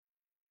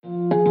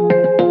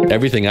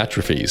everything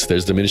atrophies.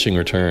 There's diminishing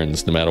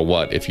returns no matter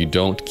what. If you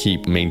don't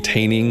keep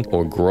maintaining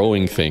or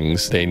growing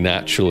things, they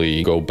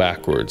naturally go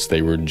backwards.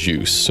 They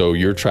reduce. So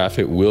your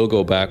traffic will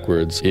go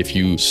backwards if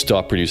you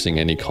stop producing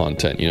any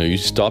content. You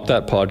stop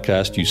that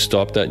podcast, you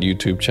stop that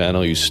YouTube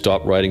channel, you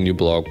stop writing new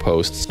blog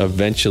posts.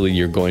 Eventually,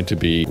 you're going to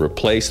be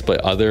replaced by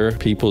other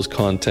people's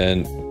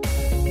content.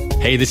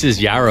 Hey, this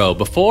is Yarrow.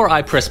 Before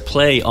I press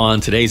play on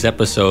today's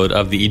episode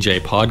of the EJ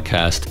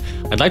Podcast,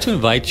 I'd like to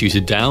invite you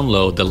to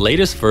download the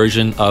latest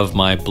version of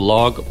my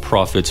Blog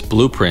Profits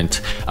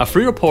Blueprint, a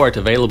free report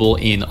available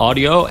in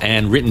audio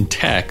and written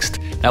text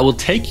that will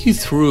take you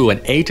through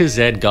an A to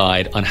Z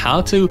guide on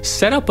how to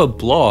set up a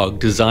blog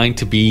designed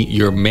to be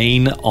your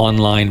main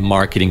online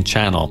marketing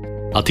channel.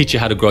 I'll teach you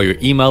how to grow your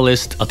email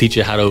list, I'll teach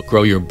you how to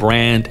grow your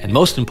brand, and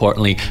most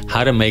importantly,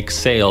 how to make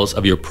sales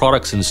of your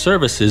products and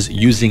services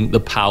using the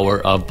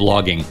power of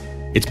blogging.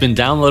 It's been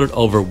downloaded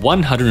over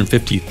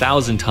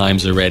 150,000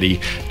 times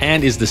already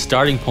and is the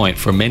starting point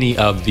for many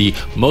of the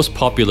most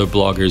popular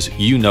bloggers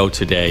you know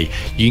today.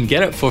 You can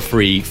get it for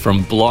free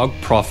from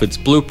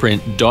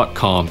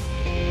blogprofitsblueprint.com.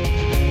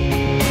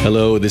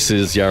 Hello, this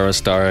is Yarrow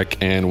Starak,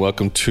 and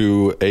welcome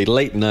to a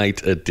late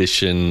night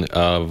edition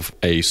of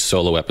a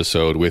solo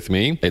episode with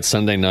me. It's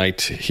Sunday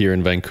night here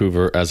in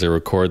Vancouver as I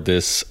record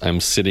this. I'm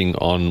sitting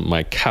on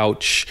my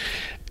couch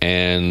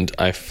and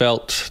I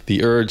felt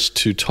the urge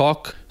to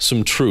talk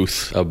some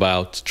truth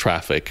about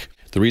traffic.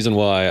 The reason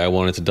why I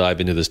wanted to dive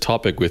into this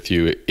topic with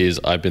you is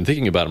I've been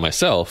thinking about it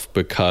myself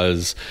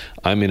because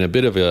I'm in a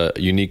bit of a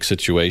unique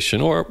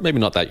situation, or maybe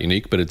not that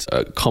unique, but it's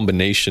a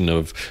combination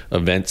of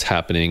events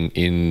happening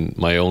in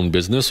my own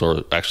business,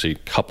 or actually a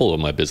couple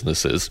of my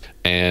businesses.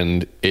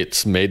 And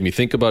it's made me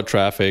think about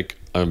traffic.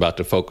 I'm about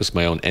to focus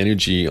my own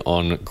energy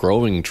on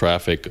growing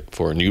traffic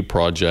for a new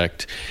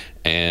project.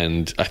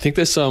 And I think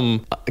there's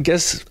some, I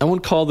guess I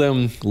won't call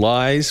them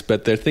lies,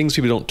 but they're things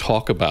people don't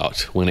talk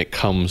about when it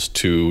comes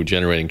to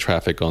generating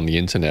traffic on the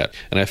internet.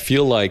 And I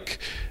feel like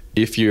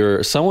if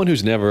you're someone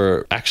who's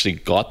never actually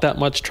got that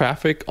much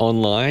traffic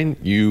online,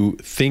 you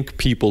think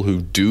people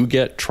who do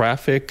get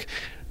traffic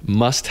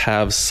must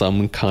have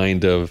some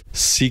kind of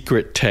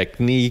secret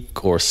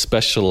technique or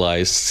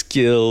specialized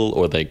skill,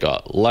 or they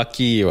got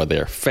lucky, or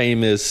they're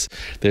famous.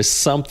 There's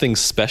something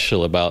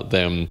special about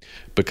them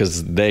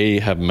because they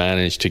have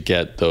managed to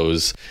get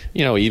those,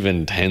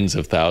 even tens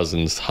of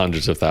thousands,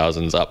 hundreds of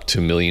thousands, up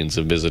to millions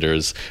of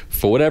visitors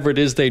for whatever it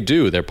is they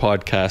do, their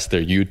podcast,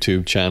 their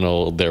YouTube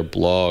channel, their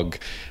blog,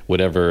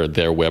 whatever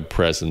their web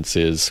presence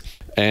is.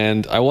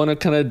 And I want to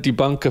kind of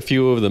debunk a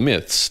few of the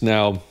myths.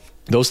 Now,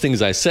 those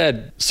things I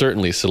said,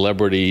 certainly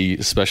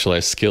celebrity,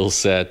 specialized skill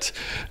set,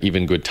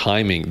 even good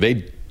timing,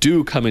 they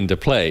do come into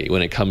play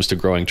when it comes to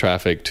growing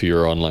traffic to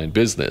your online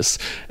business.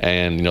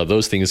 And,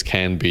 those things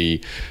can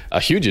be a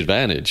huge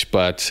advantage.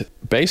 But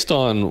based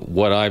on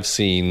what I've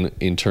seen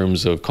in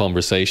terms of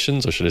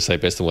conversations, or should I say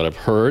based on what I've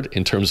heard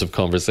in terms of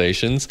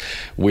conversations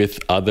with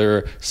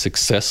other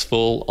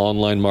successful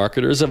online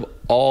marketers of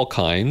all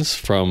kinds,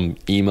 from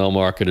email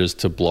marketers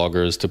to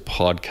bloggers to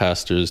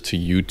podcasters to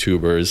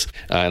YouTubers.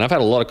 And I've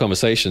had a lot of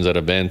conversations at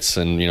events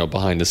and,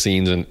 behind the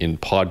scenes and in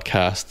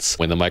podcasts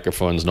when the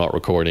microphone's not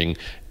recording.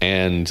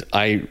 And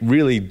I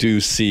really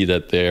do see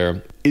that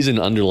there is an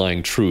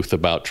underlying truth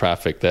about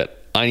traffic that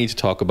I need to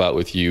talk about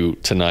with you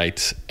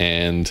tonight.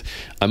 And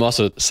I'm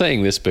also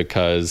saying this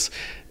because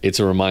it's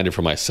a reminder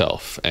for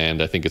myself.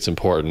 And I think it's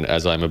important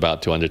as I'm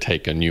about to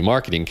undertake a new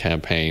marketing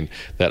campaign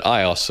that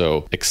I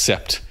also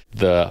accept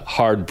the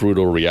hard,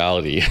 brutal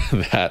reality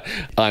that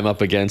I'm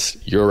up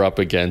against, you're up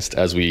against,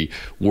 as we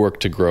work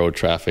to grow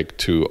traffic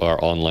to our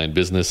online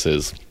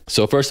businesses.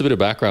 So first, a bit of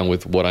background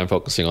with what I'm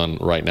focusing on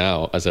right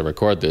now as I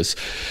record this.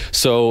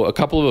 So a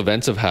couple of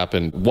events have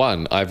happened.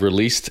 One, I've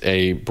released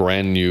a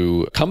brand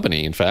new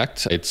company. In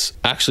fact, it's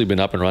actually been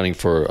up and running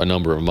for a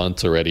number of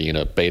months already in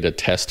a beta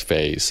test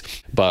phase,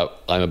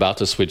 but I'm about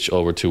to switch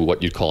over to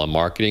what you'd call a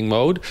marketing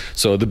mode.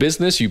 So the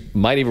business, you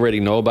might even already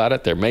know about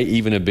it. There may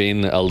even have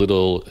been a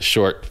little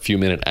short few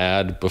minute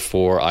ad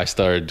before I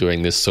started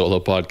doing this solo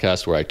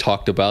podcast where I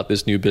talked about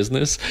this new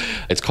business.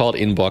 It's called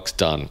Inbox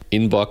Done,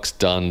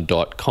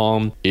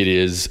 inboxdone.com. It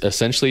is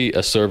essentially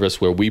a service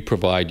where we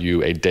provide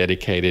you a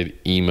dedicated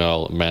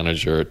email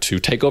manager to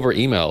take over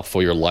email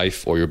for your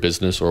life or your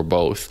business or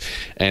both.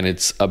 And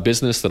it's a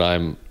business that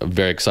I'm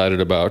very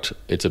excited about.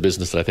 It's a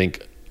business that I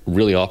think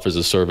really offers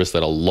a service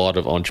that a lot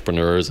of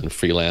entrepreneurs and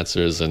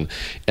freelancers and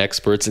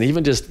experts and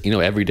even just,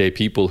 everyday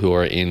people who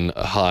are in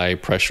high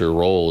pressure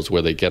roles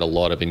where they get a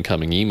lot of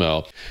incoming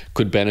email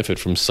could benefit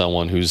from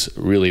someone who's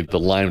really the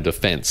line of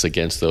defense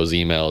against those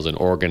emails, an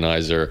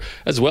organizer,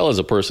 as well as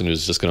a person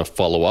who's just going to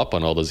follow up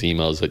on all those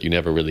emails that you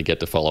never really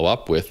get to follow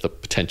up with, the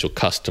potential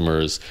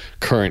customers,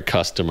 current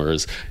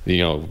customers,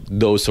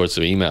 those sorts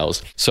of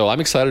emails. So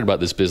I'm excited about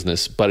this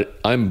business, but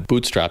I'm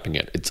bootstrapping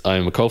it.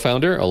 I'm a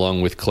co-founder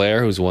along with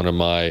Claire, who's one of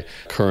my my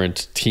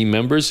current team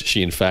members.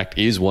 She, in fact,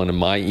 is one of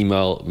my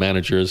email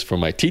managers for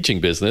my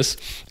teaching business.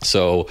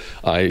 So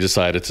I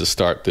decided to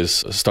start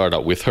this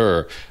startup with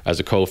her as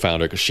a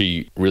co-founder because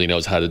she really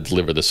knows how to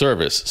deliver the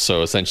service.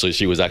 So essentially,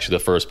 she was actually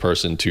the first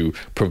person to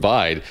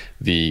provide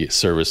the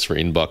service for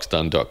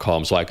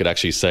inboxdone.com. So I could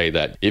actually say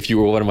that if you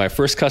were one of my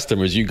first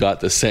customers, you got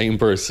the same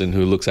person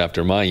who looks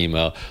after my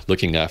email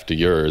looking after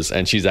yours.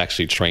 And she's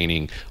actually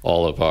training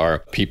all of our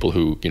people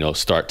who,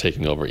 start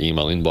taking over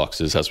email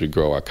inboxes as we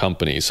grow our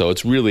company. So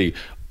it's really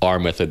our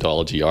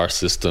methodology, our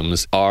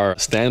systems, our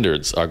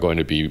standards are going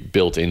to be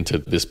built into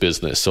this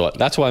business. So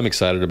that's why I'm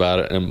excited about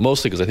it. And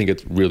mostly because I think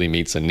it really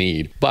meets a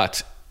need.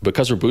 But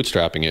because we're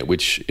bootstrapping it,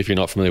 which if you're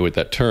not familiar with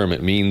that term,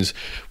 it means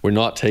we're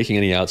not taking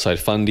any outside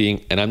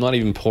funding, and I'm not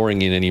even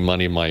pouring in any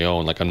money of my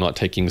own. Like, I'm not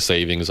taking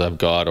savings I've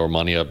got or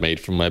money I've made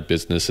from my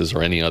businesses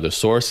or any other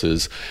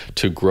sources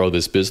to grow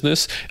this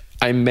business.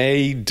 I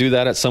may do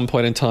that at some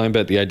point in time,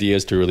 but the idea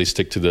is to really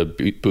stick to the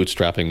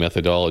bootstrapping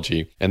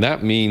methodology. And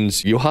that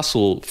means you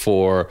hustle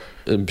for,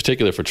 in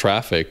particular for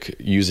traffic,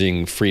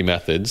 using free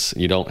methods.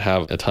 You don't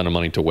have a ton of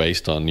money to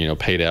waste on,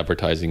 paid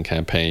advertising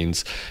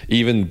campaigns,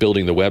 even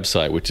building the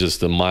website, which is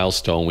the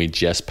milestone we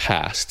just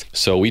passed.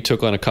 So we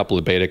took on a couple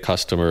of beta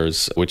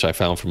customers, which I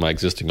found from my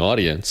existing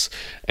audience,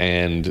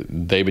 and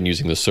they've been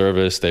using the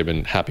service. They've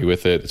been happy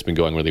with it. It's been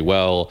going really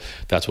well.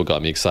 That's what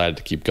got me excited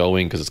to keep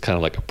going, because it's kind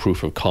of like a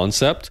proof of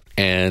concept.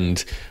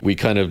 And we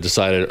kind of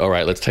decided, all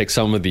right, let's take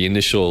some of the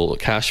initial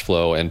cash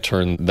flow and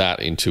turn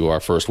that into our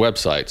first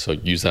website. So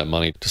use that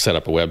money to set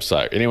up a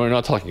website. And we're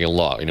not talking a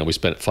lot. We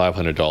spent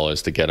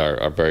 $500 to get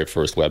our very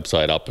first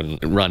website up and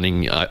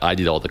running. I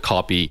did all the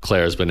copy.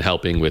 Claire's been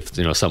helping with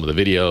some of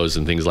the videos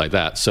and things like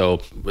that.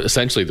 So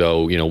essentially,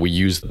 though, we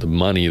used the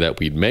money that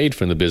we'd made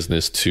from the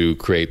business to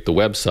create the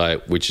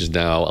website, which has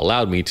now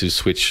allowed me to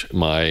switch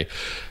my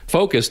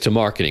focus to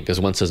marketing,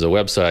 because once there's a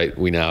website,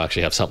 we now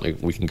actually have something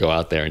we can go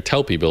out there and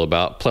tell people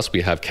about. Plus,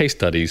 we have case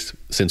studies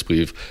since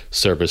we've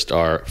serviced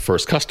our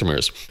first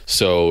customers.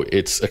 So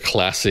it's a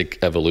classic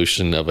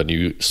evolution of a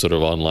new sort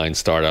of online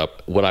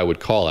startup. What I would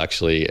call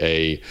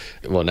actually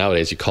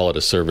nowadays you call it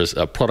a service,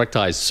 a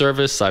productized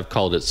service. I've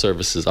called it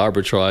services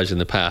arbitrage in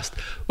the past.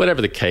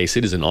 Whatever the case,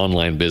 it is an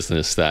online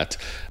business that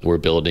we're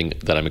building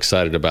that I'm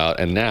excited about.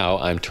 And now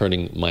I'm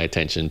turning my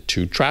attention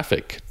to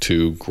traffic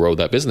to grow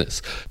that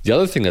business. The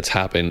other thing that's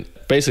happened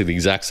basically the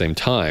exact same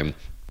time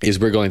is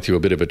we're going through a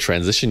bit of a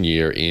transition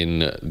year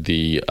in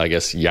the,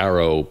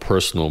 Yarrow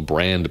personal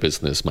brand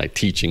business, my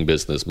teaching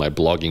business, my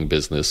blogging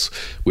business,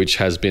 which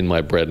has been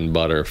my bread and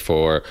butter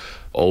for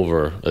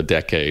over a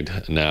decade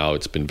now.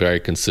 It's been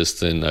very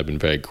consistent. I've been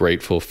very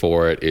grateful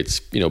for it. It's,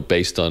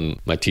 based on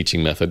my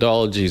teaching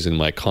methodologies and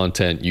my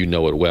content. You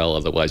know it well,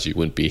 otherwise you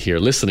wouldn't be here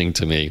listening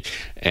to me.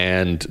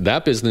 And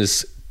that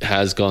business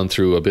has gone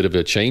through a bit of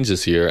a change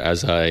this year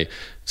as I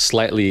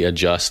slightly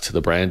adjust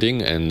the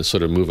branding and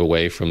sort of move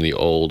away from the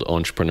old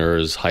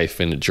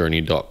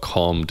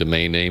entrepreneurs-journey.com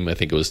domain name. I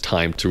think it was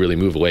time to really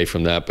move away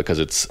from that because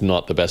it's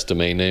not the best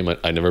domain name.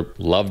 I never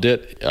loved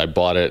it. I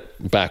bought it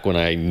back when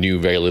I knew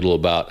very little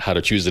about how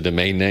to choose a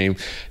domain name.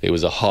 It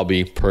was a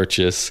hobby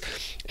purchase.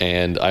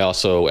 And I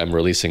also am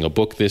releasing a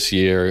book this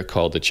year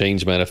called The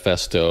Change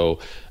Manifesto.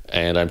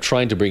 And I'm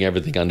trying to bring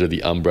everything under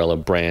the umbrella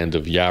brand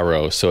of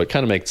Yarrow. So it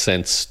kind of makes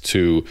sense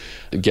to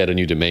get a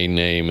new domain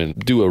name and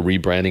do a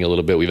rebranding a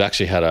little bit. We've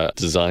actually had a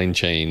design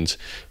change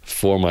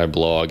for my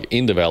blog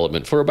in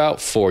development for about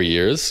 4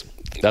 years.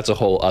 That's a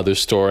whole other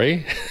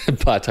story,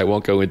 but I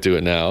won't go into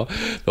it now.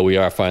 But we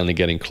are finally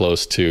getting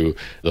close to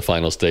the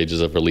final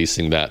stages of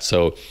releasing that.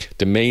 So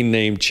domain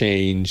name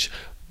change,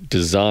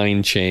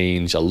 design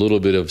change, a little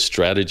bit of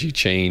strategy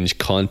change,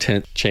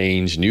 content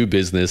change, new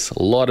business,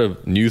 a lot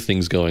of new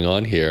things going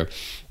on here.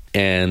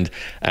 And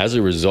as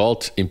a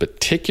result, in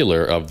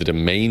particular, of the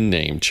domain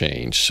name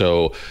change.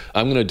 So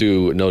I'm going to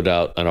do, no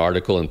doubt, an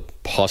article and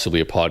possibly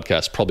a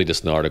podcast, probably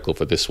just an article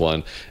for this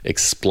one,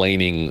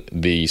 explaining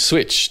the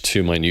switch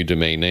to my new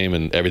domain name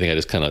and everything I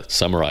just kind of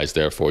summarized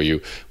there for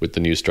you with the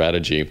new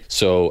strategy.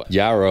 So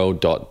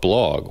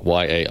yarrow.blog,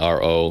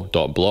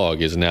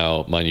 YARO.blog is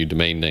now my new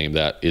domain name.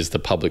 That is the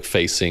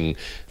public-facing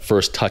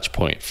first touch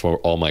point for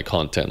all my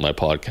content, my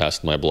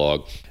podcast, my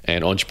blog.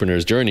 And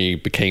Entrepreneur's Journey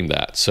became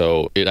that.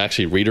 So it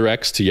actually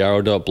redirects to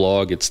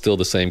yarrow.blog. It's still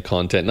the same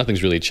content.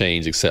 Nothing's really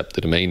changed except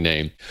the domain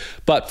name.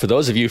 But for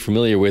those of you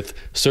familiar with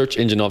search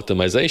engine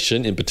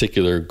optimization, in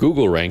particular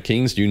Google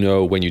rankings,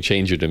 when you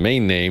change your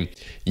domain name,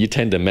 you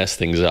tend to mess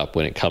things up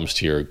when it comes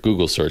to your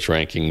Google search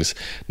rankings.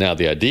 Now,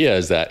 the idea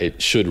is that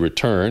it should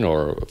return,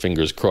 or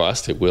fingers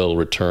crossed, it will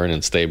return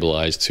and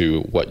stabilize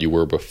to what you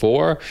were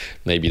before,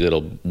 maybe a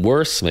little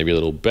worse, maybe a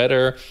little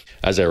better.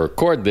 As I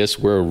record this,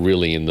 we're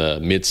really in the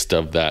midst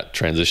of that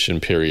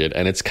transition period,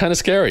 and it's kind of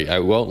scary. I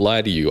won't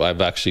lie to you.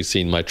 I've actually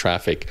seen my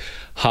traffic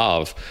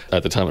halve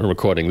at the time I'm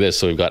recording this,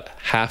 so we've got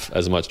half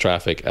as much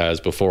traffic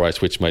as before I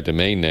switched my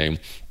domain name.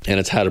 And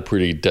it's had a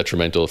pretty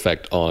detrimental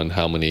effect on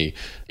how many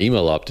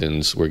email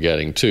opt-ins we're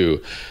getting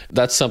too.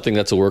 That's something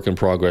that's a work in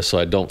progress, so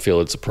I don't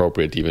feel it's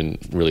appropriate to even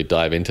really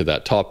dive into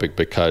that topic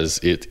because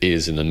it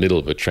is in the middle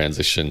of a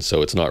transition,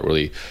 so it's not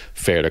really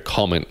fair to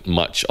comment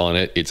much on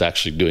it. It's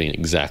actually doing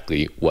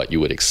exactly what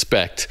you would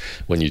expect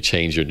when you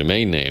change your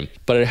domain name.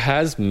 But it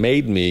has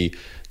made me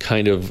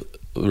kind of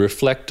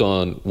reflect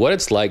on what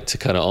it's like to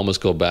kind of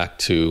almost go back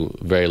to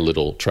very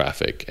little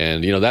traffic.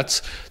 And,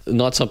 that's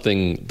not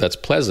something that's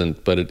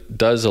pleasant, but it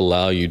does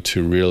allow you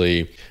to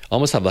really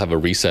almost have a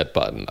reset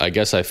button. I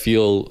guess I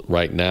feel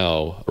right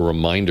now a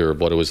reminder of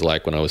what it was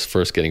like when I was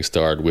first getting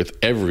started with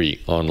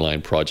every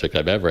online project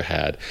I've ever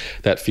had.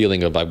 That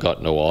feeling of I've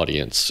got no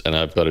audience and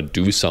I've got to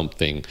do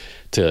something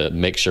to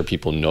make sure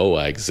people know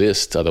I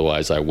exist.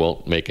 Otherwise, I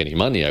won't make any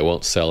money. I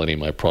won't sell any of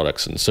my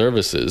products and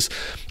services.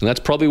 And that's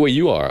probably where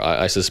you are.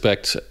 I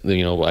suspect,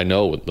 I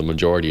know the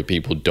majority of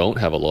people don't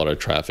have a lot of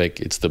traffic.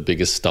 It's the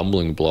biggest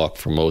stumbling block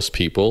for most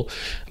people.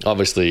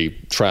 Obviously,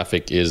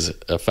 traffic is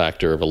a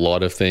factor of a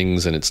lot of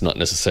things, and it's not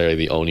necessarily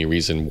the only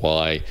reason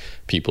why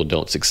people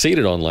don't succeed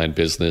at online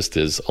business.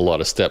 There's a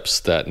lot of steps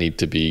that need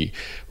to be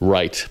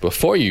right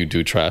before you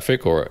do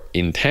traffic or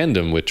in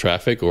tandem with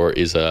traffic or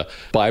is a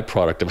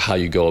byproduct of how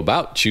you go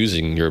about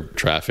choosing your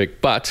traffic.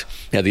 But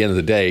at the end of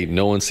the day,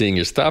 no one's seeing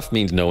your stuff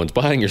means no one's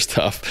buying your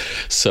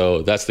stuff.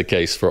 So that's the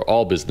case for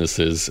all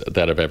businesses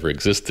that have ever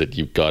existed.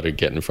 You've got to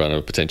get in front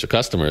of potential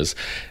customers.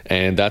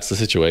 And that's the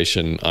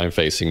situation I'm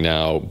facing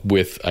now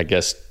with, I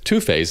guess, two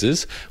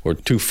phases or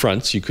two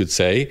fronts, you could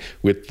say,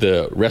 with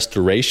the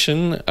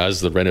restoration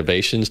as the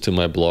renovations to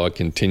my blog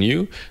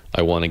continue.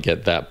 I want to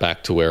get that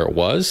back to where it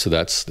was. So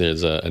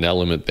there's an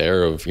element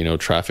there of,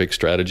 traffic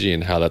strategy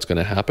and how that's going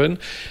to happen.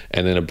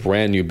 And then a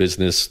brand new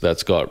business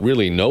that's got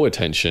really no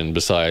attention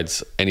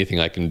besides anything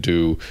I can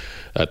do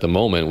at the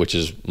moment, which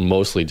is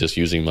mostly just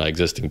using my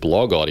existing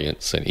blog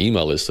audience and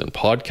email list and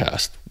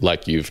podcast.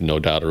 Like you've no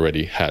doubt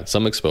already had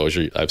some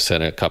exposure. I've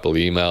sent a couple of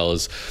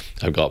emails.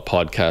 I've got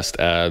podcast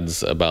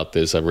ads about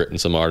this. I've written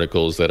some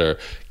articles that are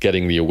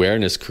getting the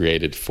awareness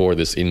created for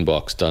this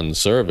inbox done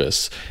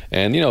service.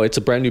 And, it's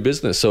a brand new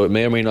business, so it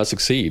may or may not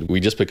succeed.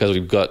 Just because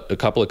we've got a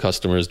couple of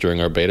customers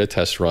during our beta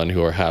test run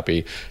who are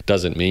happy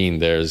doesn't mean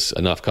there's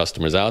enough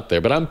customers out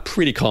there. But I'm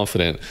pretty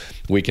confident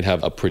we can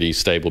have a pretty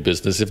stable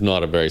business, if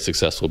not a very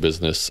successful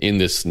business in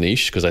this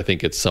niche, because I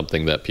think it's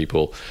something that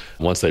people,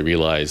 once they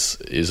realize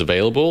is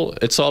available,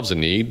 it solves a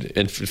need.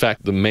 And in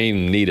fact, the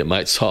main need it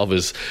might solve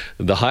is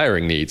the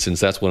hiring need, since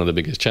that's one of the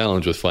biggest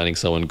challenges with finding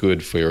someone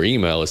good for your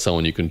email is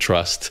someone you can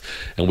trust.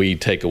 And we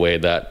take away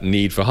that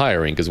need for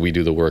hiring because we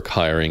do the work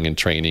hiring and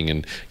training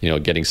and,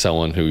 getting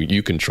someone who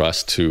you can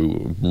trust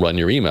to run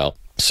your email.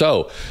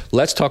 So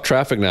let's talk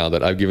traffic now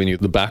that I've given you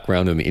the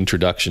background and the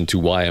introduction to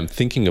why I'm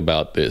thinking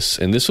about this.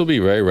 And this will be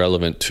very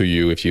relevant to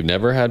you if you've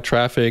never had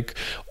traffic,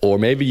 or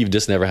maybe you've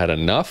just never had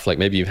enough, like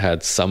maybe you've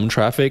had some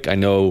traffic. I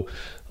know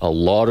a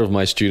lot of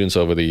my students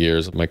over the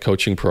years, my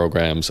coaching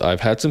programs,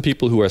 I've had some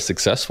people who are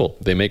successful.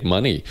 They make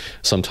money,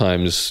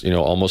 sometimes,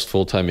 almost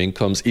full-time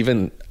incomes,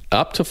 even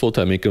up to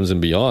full-time incomes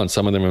and beyond.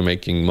 Some of them are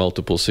making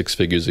multiple six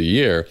figures a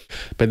year,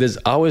 but there's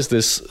always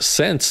this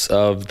sense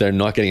of they're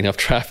not getting enough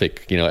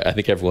traffic. I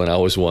think everyone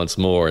always wants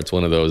more. It's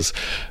one of those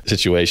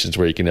situations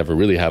where you can never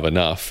really have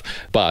enough,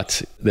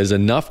 but there's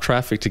enough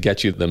traffic to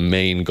get you the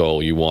main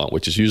goal you want,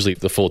 which is usually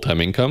the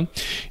full-time income.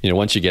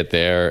 Once you get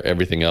there,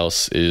 everything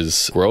else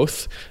is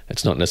growth.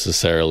 It's not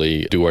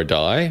necessarily do or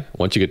die.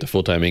 Once you get to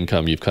full-time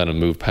income, you've kind of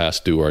moved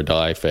past do or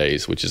die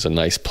phase, which is a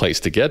nice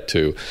place to get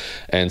to.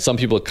 And some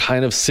people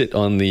kind of sit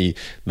on the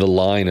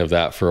line of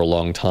that for a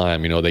long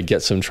time. They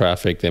get some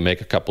traffic, they make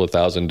a couple of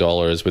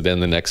 $1,000s, but then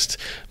the next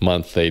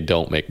month they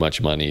don't make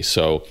much money.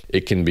 So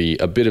it can be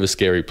a bit of a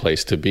scary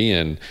place to be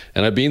in.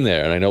 And I've been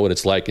there and I know what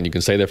it's like, and you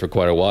can stay there for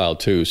quite a while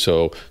too.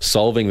 So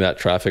solving that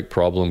traffic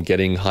problem,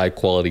 getting high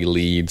quality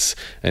leads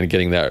and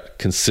getting that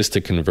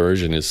consistent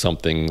conversion is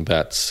something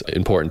that's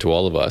important to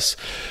all of us.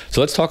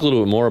 So let's talk a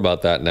little bit more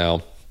about that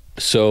now.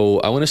 So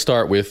I want to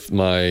start with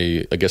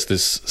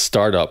this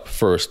startup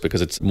first,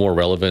 because it's more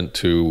relevant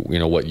to,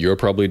 what you're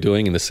probably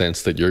doing, in the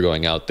sense that you're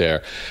going out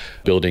there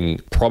building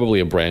probably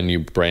a brand new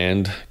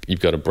brand. You've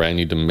got a brand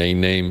new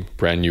domain name,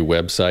 brand new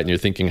website, and you're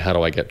thinking, how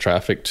do I get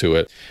traffic to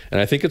it? And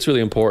I think it's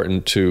really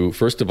important to,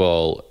 first of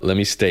all, let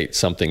me state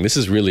something. This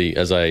is really,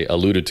 as I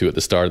alluded to at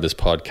the start of this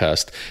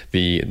podcast,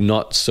 the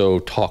not so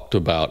talked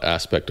about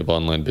aspect of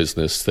online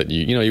business that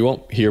you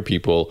won't hear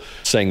people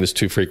saying this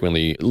too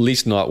frequently, at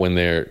least not when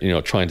they're,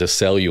 trying to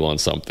sell you on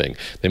something.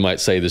 They might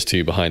say this to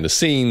you behind the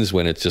scenes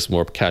when it's just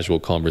more casual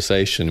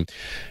conversation.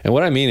 And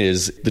what I mean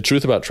is the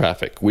truth about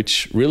traffic,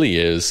 which really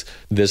is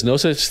there's no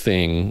such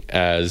thing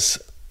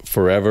as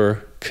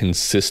forever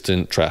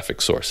consistent traffic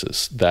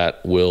sources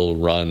that will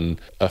run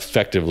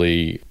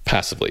effectively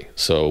passively.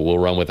 So will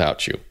run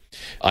without you.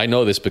 I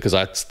know this because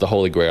that's the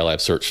holy grail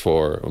I've searched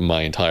for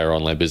my entire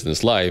online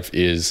business life,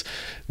 is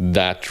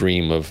that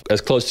dream of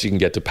as close as you can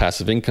get to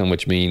passive income,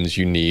 which means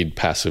you need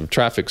passive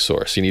traffic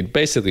source. You need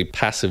basically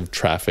passive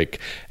traffic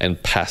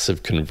and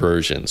passive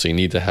conversion. So you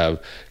need to have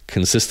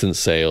consistent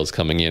sales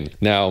coming in.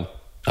 Now,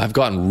 I've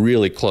gotten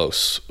really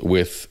close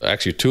with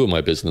actually two of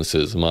my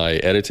businesses. My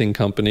editing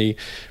company,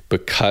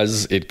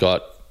 because it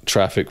got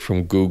traffic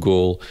from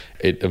Google,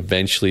 it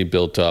eventually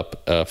built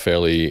up a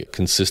fairly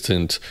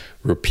consistent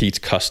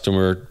repeat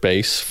customer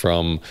base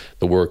from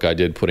the work I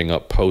did putting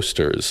up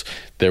posters.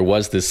 There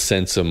was this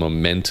sense of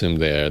momentum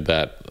there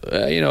that,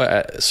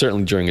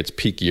 certainly during its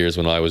peak years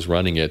when I was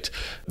running it,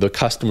 the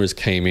customers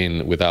came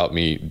in without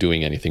me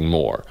doing anything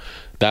more.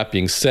 That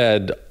being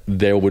said,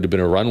 there would have been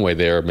a runway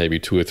there maybe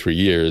 2 or 3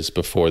 years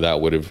before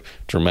that would have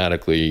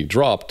dramatically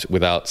dropped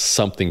without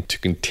something to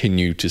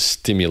continue to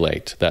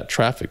stimulate that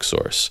traffic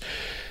source.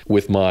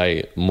 With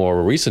my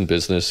more recent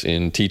business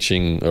in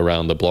teaching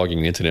around the blogging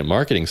and internet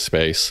marketing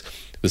space,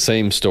 the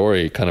same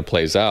story kind of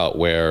plays out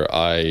where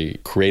I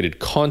created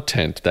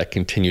content that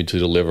continued to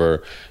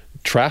deliver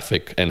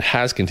traffic and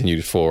has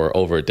continued for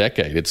over a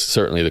decade. It's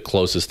certainly the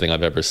closest thing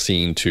I've ever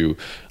seen to,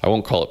 I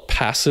won't call it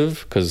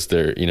passive, because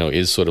there,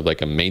 is sort of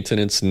like a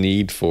maintenance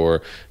need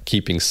for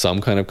keeping some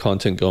kind of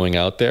content going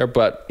out there.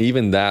 But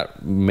even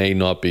that may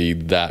not be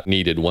that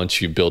needed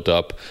once you've built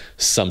up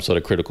some sort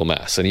of critical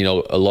mass. And,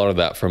 a lot of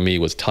that for me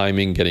was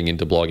timing, getting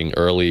into blogging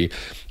early,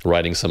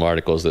 writing some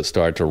articles that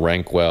started to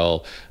rank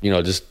well,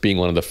 just being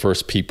one of the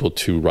first people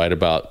to write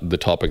about the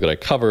topic that I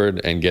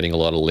covered and getting a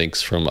lot of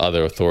links from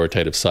other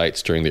authoritative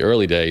sites during the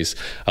early days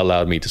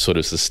allowed me to sort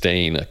of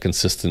sustain a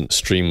consistent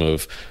stream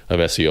of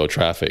SEO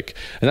traffic.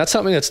 And that's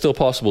something that's still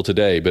possible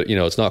today, but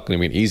it's not going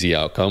to be an easy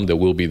outcome. There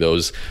will be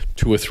those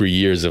 2 or 3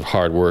 years of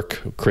hard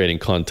work creating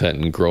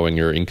content and growing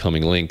your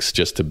incoming links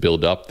just to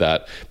build up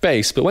that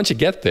base. But once you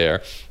get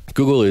there,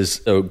 Google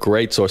is a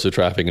great source of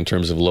traffic in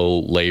terms of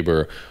low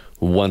labor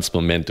once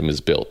momentum is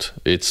built.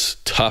 It's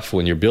tough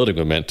when you're building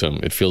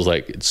momentum. It feels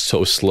like it's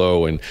so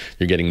slow and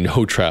you're getting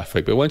no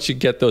traffic. But once you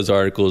get those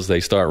articles, they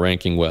start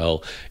ranking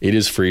well. It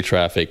is free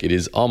traffic. It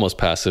is almost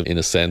passive in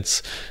a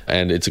sense,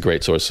 and it's a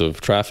great source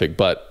of traffic.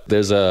 But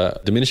there's a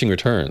diminishing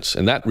returns.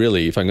 And that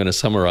really, if I'm going to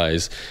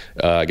summarize,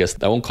 I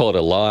guess I won't call it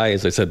a lie,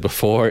 as I said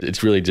before.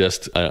 It's really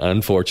just an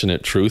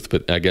unfortunate truth,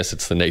 but I guess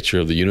it's the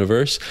nature of the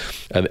universe.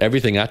 And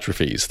everything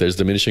atrophies. There's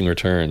diminishing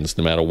returns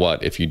no matter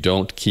what. If you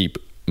don't keep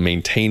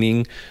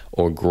maintaining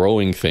or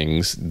growing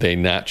things, they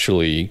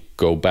naturally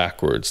go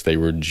backwards, they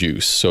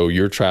reduce. So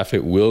your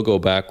traffic will go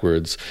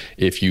backwards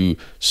if you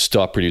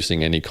stop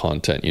producing any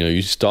content.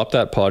 You stop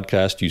that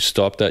podcast, you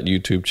stop that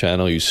YouTube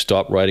channel, you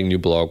stop writing new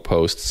blog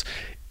posts.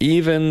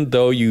 Even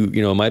though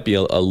it might be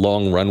a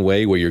long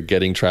runway where you're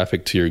getting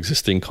traffic to your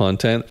existing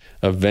content,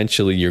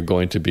 eventually you're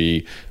going to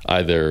be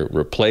either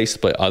replaced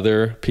by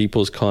other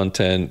people's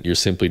content. You're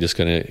simply just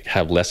going to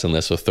have less and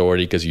less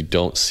authority because you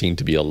don't seem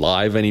to be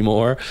alive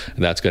anymore.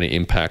 And that's going to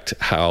impact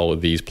how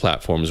these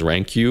platforms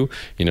rank you.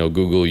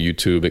 Google,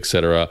 YouTube,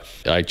 etc.,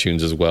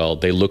 iTunes as well.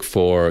 They look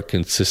for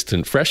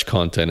consistent, fresh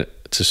content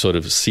to sort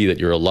of see that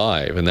you're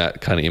alive, and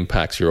that kind of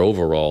impacts your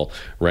overall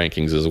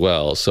rankings as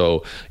well.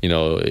 So,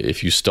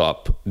 if you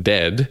stop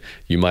dead,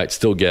 you might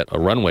still get a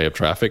runway of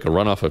traffic, a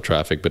runoff of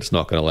traffic, but it's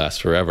not going to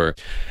last forever.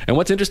 And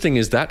what's interesting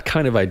is that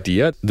kind of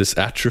idea, this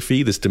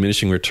atrophy, this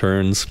diminishing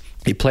returns,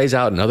 it plays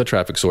out in other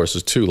traffic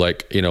sources too.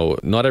 Like,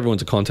 not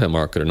everyone's a content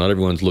marketer. Not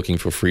everyone's looking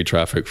for free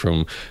traffic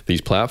from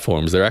these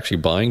platforms. They're actually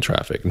buying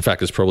traffic. In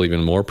fact, it's probably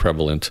even more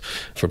prevalent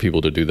for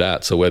people to do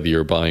that. So whether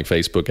you're buying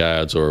Facebook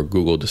ads or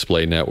Google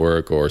Display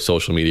Network or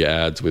social media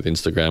ads with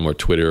Instagram or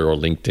Twitter or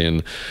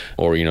LinkedIn,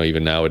 or,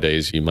 even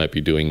nowadays you might be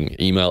doing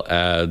email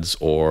ads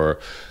or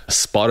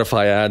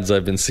Spotify ads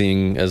I've been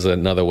seeing as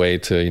another way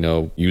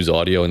to, use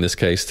audio in this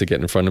case to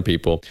get in front of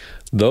people.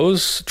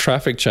 Those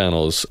traffic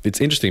channels,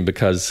 it's interesting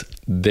because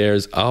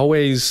there's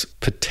always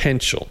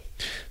potential.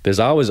 There's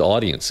always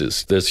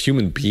audiences. There's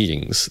human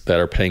beings that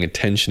are paying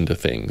attention to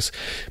things,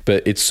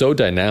 but it's so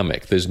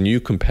dynamic. There's new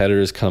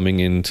competitors coming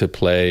into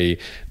play.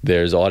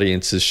 There's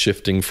audiences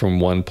shifting from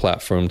one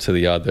platform to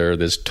the other.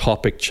 There's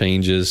topic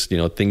changes.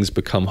 Things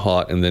become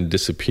hot and then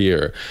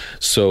disappear.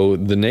 So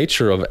the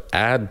nature of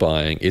ad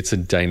buying, it's a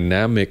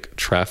dynamic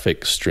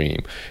traffic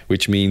stream,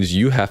 which means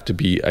you have to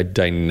be a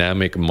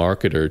dynamic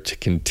marketer to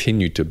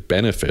continue to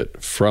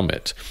benefit from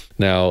it.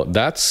 Now,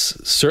 that's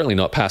certainly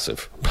not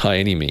passive by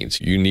any means.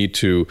 You need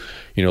to,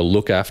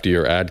 look after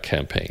your ad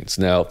campaigns.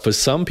 Now, for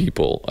some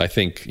people, I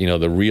think,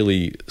 the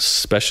really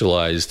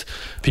specialized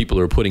people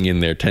who are putting in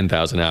their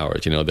 10,000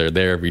 hours, they're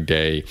there every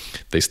day.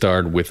 They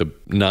start with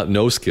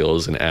no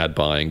skills in ad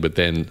buying, but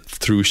then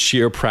through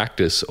sheer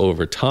practice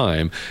over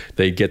time,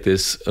 they get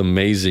this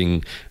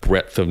amazing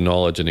breadth of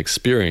knowledge and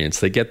experience.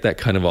 They get that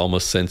kind of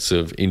almost sense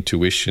of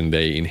intuition.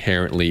 They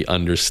inherently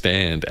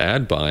understand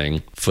ad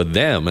buying. For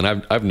them,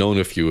 and I've known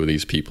a few of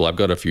these people. I've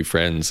got a few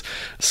friends.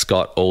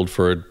 Scott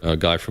Oldford, a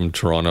guy from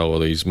Toronto,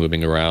 although he's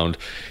moving around.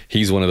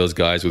 He's one of those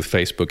guys with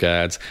Facebook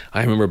ads.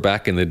 I remember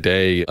back in the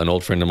day, an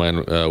old friend of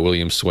mine,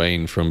 William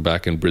Swain from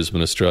back in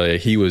Brisbane, Australia,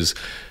 he was,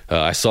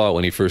 I saw it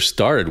when he first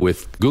started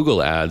with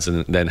Google ads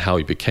and then how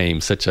he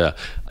became such a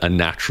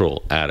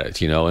natural at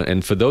it,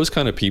 And for those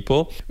kind of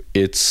people,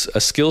 it's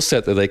a skill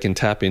set that they can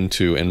tap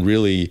into and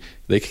really,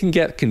 they can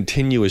get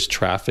continuous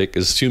traffic,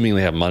 assuming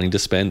they have money to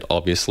spend,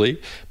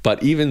 obviously,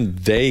 but even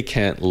they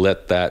can't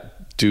let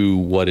that do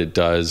what it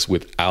does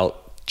without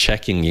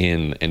checking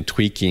in and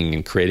tweaking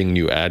and creating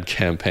new ad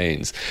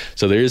campaigns.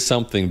 So there is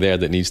something there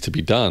that needs to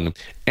be done.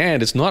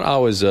 And it's not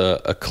always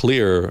a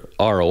clear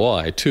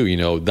ROI too. You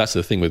know, that's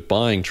the thing with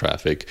buying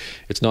traffic.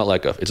 It's not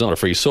a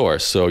free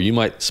source. So you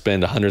might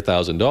spend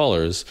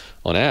 $100,000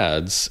 on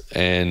ads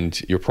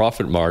and your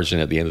profit margin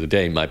at the end of the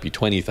day might be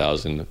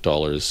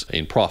 $20,000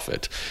 in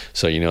profit.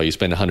 So, you know, you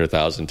spend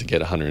 $100,000 to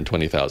get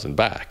 $120,000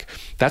 back.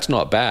 That's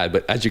not bad,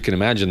 but as you can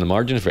imagine, the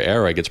margin for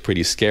error gets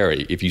pretty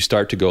scary. If you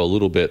start to go a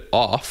little bit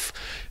off,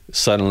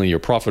 suddenly your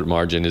profit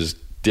margin is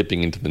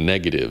dipping into the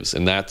negatives.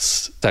 And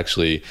that's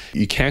actually,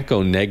 you can't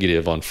go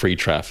negative on free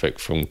traffic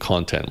from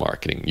content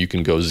marketing. You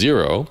can go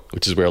zero,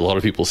 which is where a lot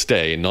of people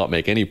stay and not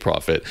make any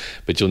profit,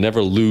 but you'll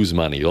never lose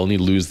money. You'll only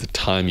lose the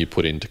time you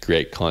put in to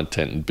create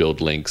content and build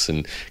links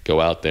and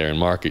go out there and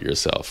market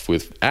yourself.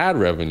 With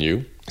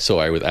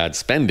with ad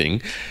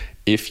spending,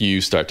 if you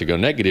start to go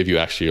negative, you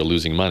actually are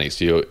losing money.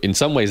 So in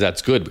some ways,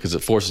 that's good because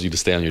it forces you to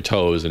stay on your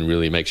toes and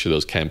really make sure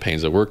those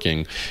campaigns are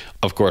working.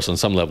 Of course, on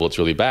some level, it's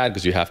really bad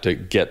because you have to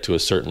get to a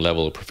certain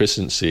level of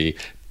proficiency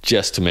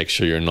just to make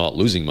sure you're not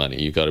losing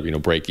money. You've got to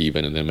break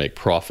even and then make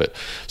profit.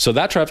 So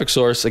that traffic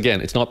source, again,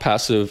 it's not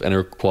passive and it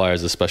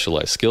requires a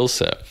specialized skill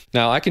set.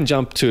 Now, I can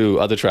jump to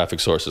other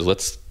traffic sources.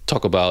 Let's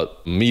talk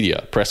about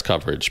media, press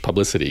coverage,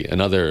 publicity,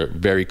 another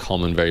very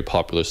common, very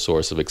popular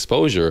source of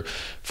exposure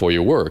for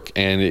your work.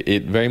 And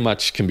it very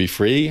much can be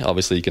free.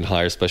 Obviously, you can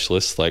hire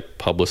specialists like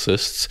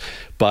publicists,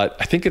 but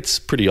I think it's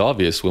pretty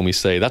obvious when we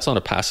say that's not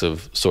a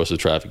passive source of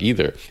traffic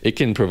either. It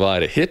can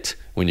provide a hit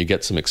when you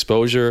get some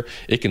exposure.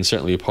 It can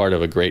certainly be part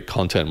of a great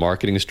content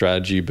marketing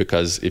strategy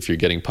because if you're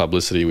getting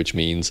publicity, which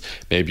means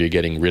maybe you're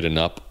getting written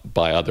up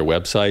by other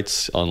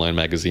websites, online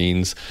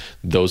magazines,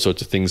 those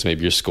sorts of things,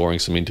 maybe you're scoring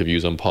some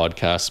interviews on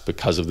podcasts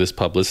because of this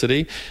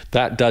publicity,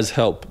 that does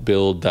help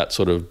build that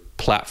sort of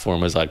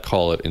platform, as I'd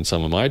call it in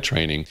some of my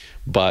training.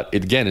 But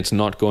again, it's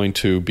not going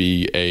to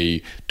be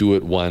a do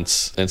it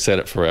once and set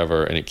it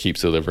forever and it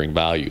keeps delivering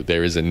value.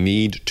 There is a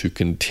need to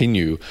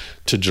continue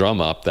to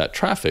drum up that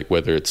traffic,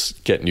 whether it's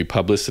get new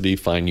publicity,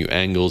 find new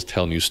angles,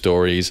 tell new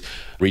stories,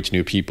 reach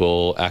new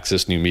people,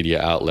 access new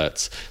media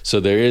outlets. So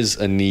there is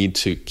a need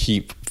to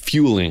keep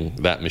fueling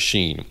that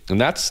machine. And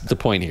that's the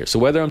point here. So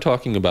whether I'm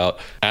talking about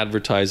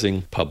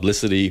advertising,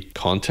 publicity,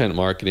 content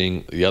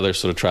marketing, the other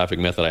sort of traffic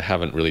method I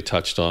haven't really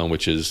touched on,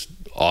 which is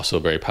also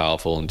very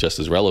powerful and just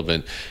as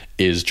relevant,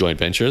 is joint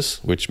ventures,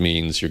 which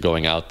means you're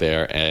going out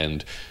there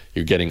and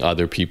you're getting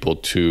other people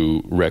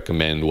to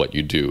recommend what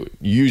you do.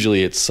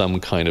 Usually it's some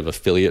kind of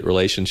affiliate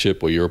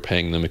relationship where you're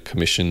paying them a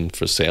commission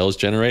for sales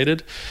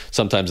generated.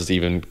 Sometimes it's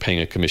even paying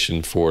a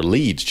commission for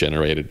leads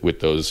generated with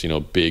those,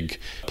 big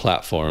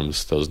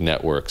platforms, those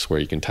networks where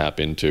you can tap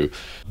into.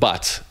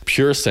 But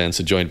pure sense,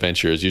 a joint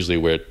venture is usually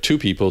where two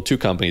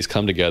companies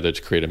come together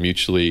to create a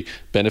mutually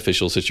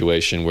beneficial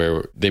situation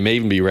where they may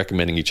even be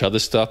recommending each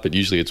other's stuff, but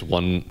usually it's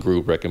one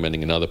group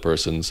recommending another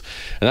person's.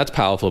 And that's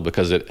powerful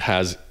because it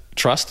has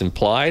trust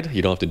implied.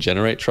 You don't have to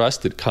generate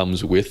trust. It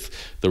comes with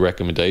the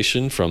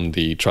recommendation from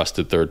the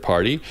trusted third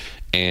party.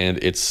 And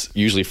it's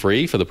usually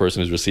free for the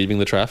person who's receiving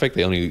the traffic.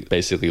 They only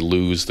basically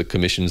lose the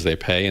commissions they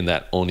pay, and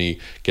that only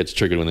gets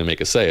triggered when they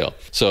make a sale.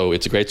 So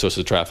it's a great source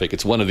of traffic.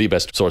 It's one of the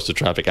best sources of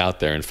traffic out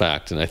there, in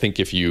fact. And I think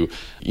if you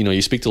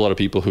speak to a lot of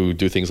people who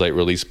do things like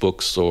release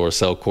books or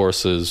sell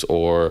courses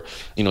or,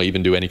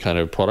 even do any kind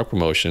of product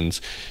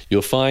promotions,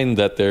 you'll find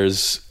that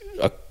there's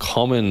a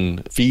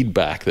common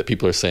feedback that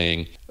people are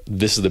saying,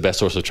 this is the best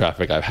source of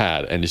traffic I've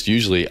had. And it's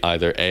usually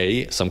either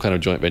some kind of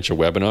joint venture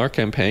webinar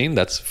campaign.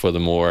 That's for the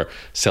more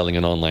selling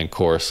an online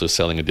course or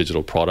selling a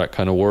digital product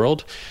kind of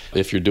world.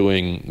 If you're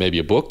doing maybe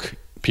a book,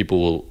 people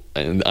will,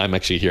 and I'm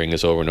actually hearing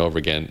this over and over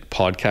again,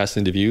 podcast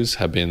interviews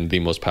have been the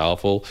most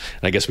powerful.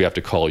 And I guess we have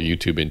to call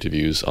YouTube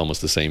interviews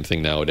almost the same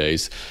thing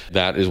nowadays.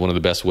 That is one of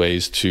the best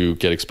ways to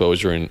get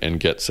exposure and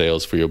get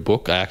sales for your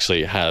book. I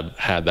actually have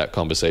had that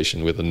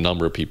conversation with a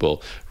number of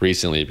people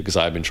recently because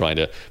I've been trying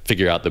to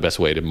figure out the best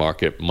way to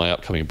market my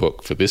upcoming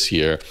book for this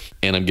year.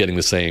 And I'm getting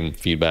the same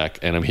feedback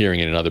and I'm hearing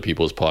it in other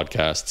people's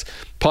podcasts.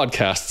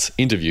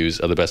 Interviews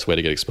are the best way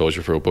to get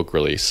exposure for a book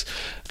release.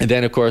 And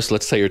then, of course,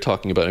 let's say you're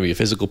talking about maybe a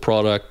physical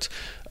product.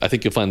 I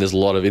think you'll find there's a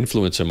lot of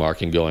influencer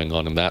marketing going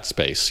on in that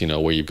space,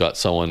 where you've got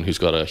someone who's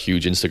got a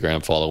huge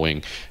Instagram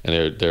following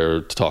and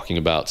they're talking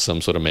about some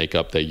sort of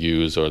makeup they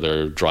use, or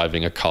they're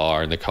driving a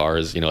car and the car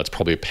is, it's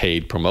probably a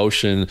paid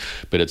promotion,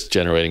 but it's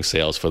generating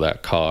sales for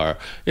that car.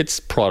 It's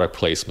product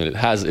placement.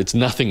 It's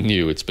nothing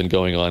new. It's been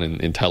going on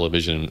in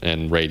television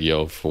and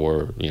radio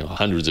for,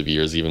 hundreds of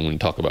years, even when we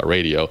talk about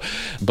radio.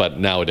 But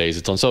nowadays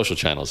it's on social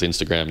channels,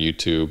 Instagram,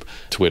 YouTube,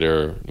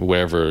 Twitter,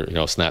 wherever,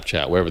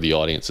 Snapchat, wherever the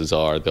audiences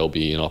are, there'll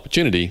be an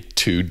opportunity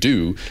to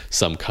do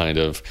some kind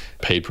of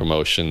paid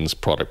promotions,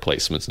 product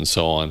placements, and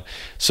so on.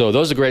 So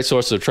those are great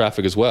sources of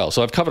traffic as well.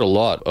 So I've covered a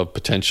lot of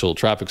potential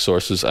traffic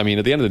sources. I mean,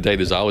 at the end of the day,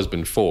 there's always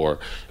been four: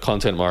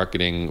 content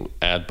marketing,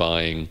 ad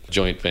buying,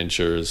 joint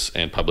ventures,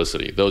 and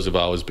publicity. Those have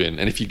always been,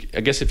 and if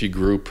you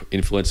group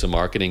influencer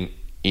marketing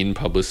in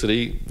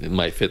publicity, it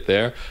might fit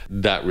there.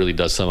 That really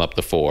does sum up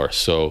the 4.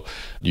 So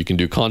you can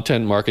do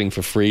content marketing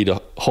for free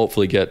to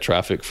hopefully get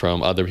traffic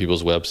from other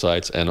people's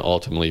websites and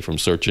ultimately from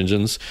search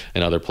engines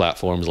and other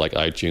platforms like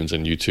iTunes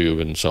and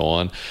YouTube and so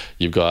on.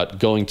 You've got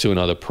going to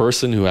another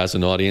person who has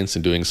an audience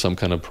and doing some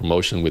kind of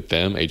promotion with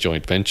them, a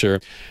joint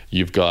venture.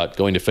 You've got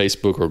going to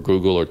Facebook or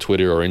Google or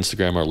Twitter or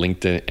Instagram or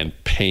LinkedIn and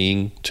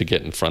paying to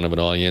get in front of an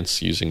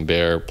audience using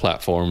their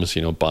platforms,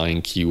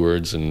 buying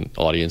keywords and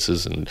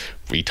audiences and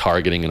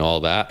retargeting and all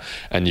that.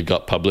 And you've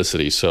got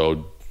publicity.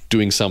 So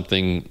doing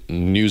something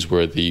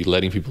newsworthy,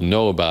 letting people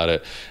know about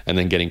it, and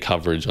then getting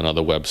coverage on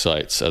other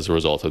websites as a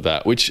result of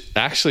that, which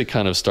actually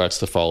kind of starts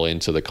to fall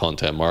into the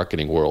content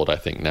marketing world, I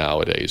think,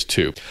 nowadays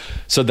too.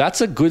 So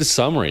that's a good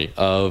summary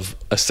of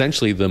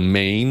essentially the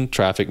main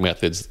traffic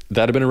methods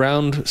that have been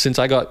around since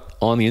I got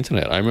on the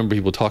internet. I remember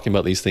people talking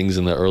about these things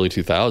in the early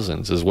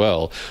 2000s as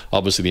well.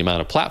 Obviously, the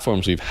amount of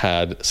platforms we've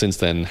had since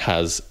then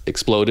has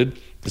exploded.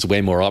 There's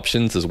way more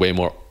options. There's way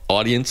more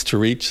audience to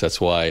reach.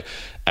 That's why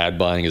ad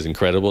buying is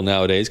incredible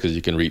nowadays, because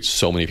you can reach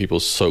so many people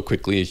so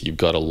quickly if you've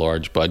got a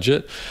large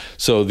budget.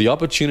 So the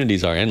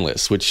opportunities are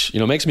endless, which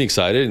makes me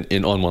excited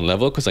on one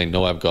level, because I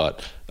know I've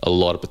got a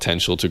lot of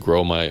potential to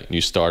grow my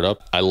new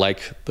startup. I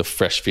like the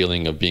fresh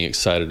feeling of being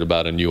excited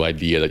about a new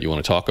idea that you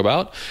want to talk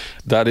about.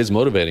 That is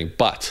motivating.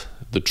 But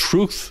the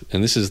truth,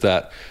 and this is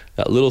that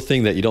little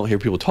thing that you don't hear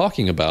people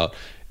talking about,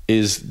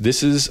 is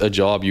this is a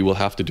job you will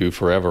have to do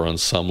forever on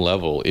some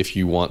level if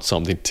you want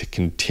something to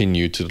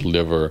continue to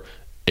deliver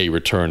a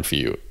return for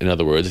you. In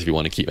other words, if you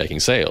want to keep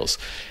making sales,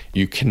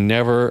 you can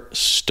never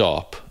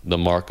stop the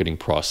marketing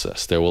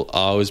process. There will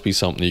always be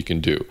something you can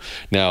do.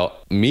 Now,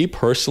 me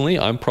personally,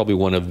 I'm probably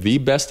one of the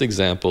best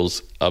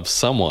examples of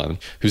someone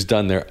who's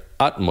done their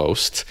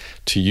utmost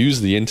to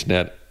use the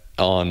internet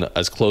on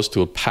as close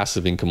to a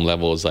passive income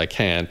level as I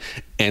can,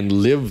 and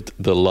lived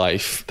the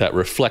life that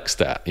reflects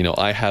that.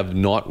 I have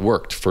not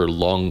worked for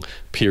long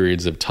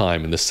periods of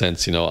time, in the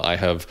sense,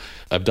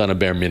 I've done a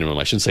bare minimum.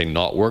 I shouldn't say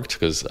not worked,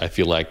 because I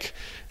feel like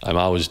I'm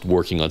always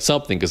working on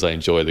something, because I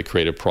enjoy the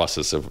creative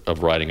process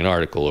of writing an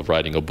article, of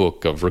writing a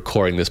book, of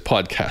recording this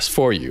podcast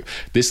for you.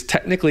 This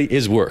technically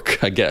is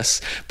work, I guess,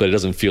 but it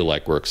doesn't feel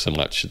like work so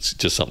much. It's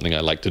just something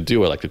I like to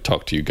do. I like to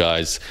talk to you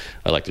guys.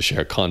 I like to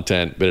share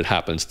content, but it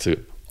happens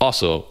to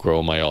also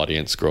grow my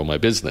audience, grow my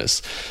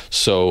business.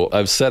 So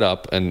I've set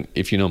up, and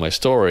if you know my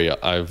story,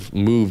 I've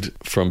moved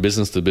from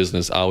business to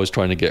business, always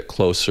trying to get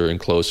closer and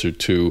closer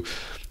to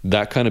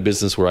that kind of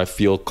business where I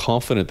feel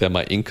confident that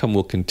my income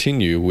will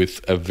continue with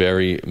a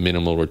very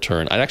minimal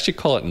return. I'd actually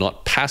call it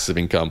not passive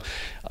income.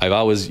 I've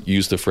always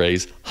used the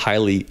phrase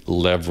highly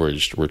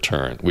leveraged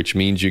return, which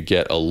means you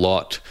get a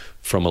lot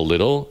from a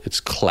little. It's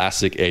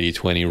classic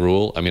 80-20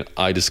 rule. I mean,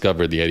 I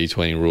discovered the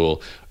 80-20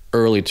 rule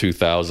early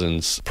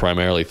 2000s,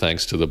 primarily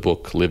thanks to the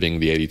book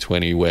Living the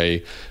 80-20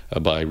 Way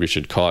by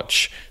Richard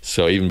Koch.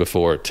 So even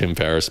before Tim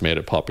Ferriss made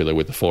it popular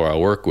with the 4-hour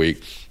work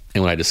week.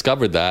 And when I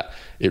discovered that,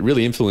 it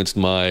really influenced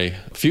my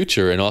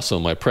future and also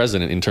my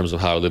present in terms of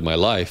how I live my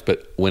life.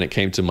 But when it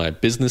came to my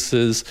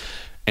businesses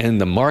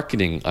and the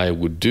marketing I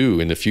would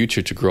do in the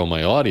future to grow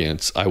my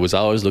audience, I was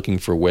always looking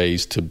for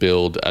ways to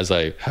build, as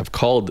I have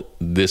called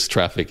this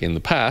traffic in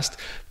the past,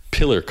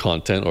 pillar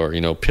content, or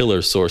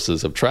pillar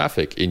sources of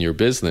traffic in your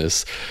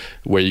business,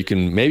 where you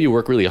can maybe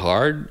work really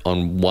hard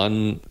on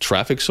one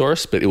traffic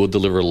source, but it will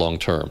deliver long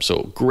term.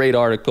 So great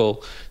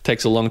article,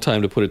 takes a long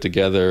time to put it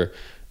together.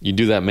 You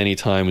do that many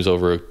times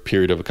over a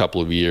period of a couple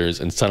of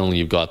years, and suddenly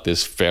you've got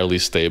this fairly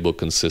stable,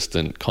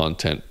 consistent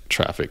content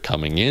traffic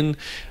coming in.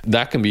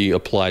 That can be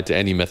applied to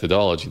any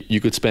methodology. You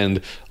could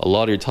spend a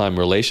lot of your time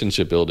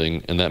relationship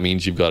building, and that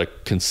means you've got a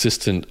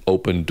consistent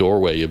open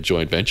doorway of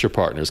joint venture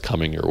partners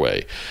coming your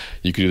way.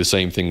 You could do the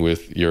same thing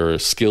with your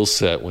skill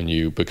set when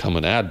you become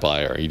an ad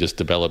buyer. You just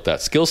develop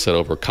that skill set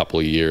over a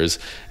couple of years,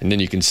 and then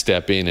you can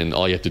step in, and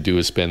all you have to do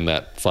is spend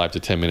that 5 to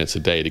 10 minutes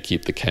a day to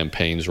keep the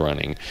campaigns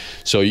running.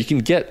 So you can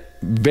get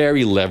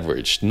very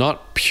leveraged,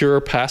 not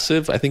pure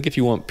passive. I think if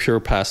you want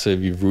pure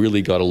passive, you've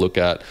really got to look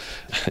at,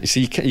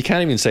 you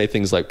can't even say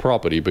things like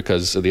property,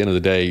 because at the end of the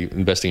day,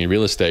 investing in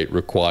real estate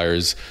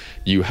requires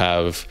you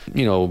have,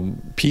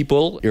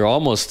 people. You're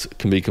almost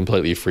can be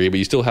completely free, but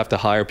you still have to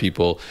hire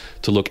people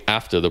to look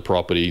after the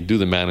property, do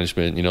the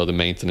management, the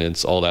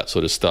maintenance, all that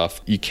sort of stuff.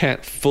 You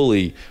can't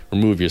fully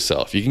remove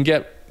yourself. You can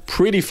get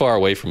pretty far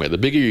away from it. The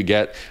bigger you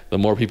get, the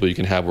more people you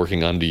can have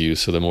working under you,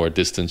 so the more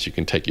distance you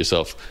can take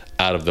yourself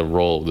out of the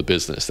role of the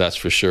business, that's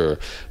for sure.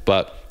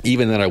 But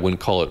even then, I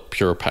wouldn't call it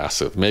pure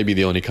passive. Maybe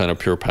the only kind of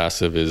pure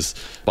passive is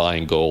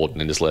buying gold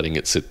and just letting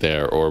it sit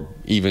there, or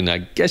even, I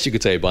guess you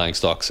could say, buying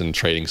stocks and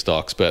trading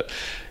stocks. But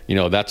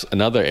that's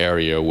another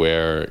area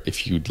where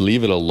if you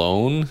leave it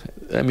alone,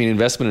 I mean,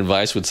 investment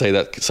advice would say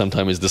that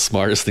sometimes is the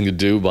smartest thing to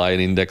do: buy an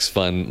index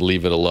fund,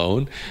 leave it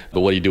alone.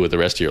 But what do you do with the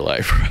rest of your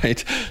life,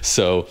 right?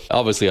 So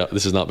obviously,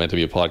 this is not meant to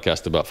be a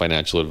podcast about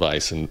financial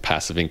advice and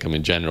passive income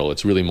in general.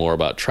 It's really more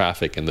about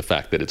traffic and the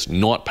fact that it's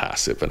not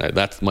passive. And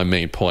that's my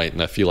main point.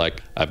 And I feel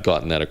like I've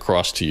gotten that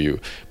across to you.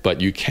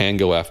 But you can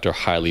go after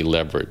highly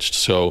leveraged.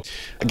 So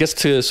I guess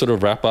to sort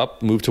of wrap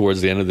up, move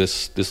towards the end of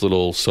this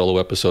little solo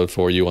episode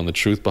for you on the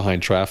truth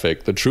behind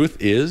traffic. The truth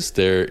is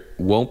there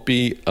won't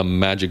be a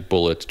magic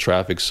bullet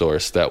traffic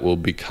source that will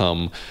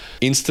become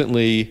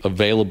instantly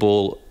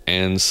available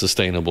and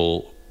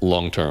sustainable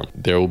long term.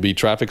 There will be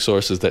traffic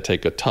sources that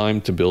take a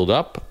time to build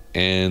up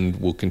and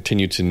will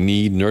continue to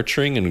need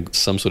nurturing and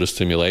some sort of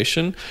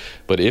stimulation.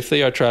 But if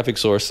they are traffic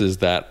sources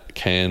that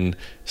can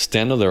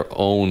stand on their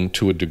own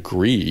to a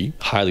degree,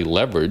 highly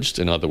leveraged,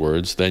 in other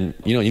words, then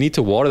you need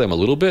to water them a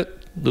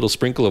little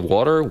sprinkle of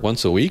water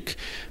once a week,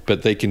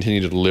 but they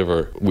continue to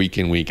deliver week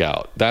in, week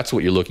out. That's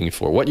what you're looking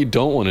for. What you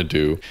don't want to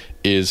do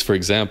is, for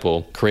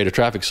example, create a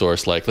traffic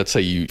source like, let's say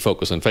you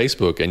focus on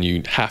Facebook and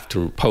you have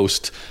to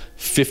post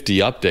 50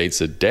 updates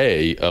a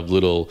day of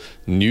little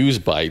news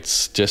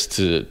bites just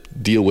to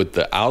deal with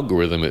the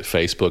algorithm at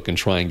Facebook and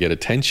try and get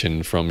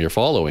attention from your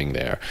following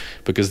there,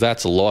 because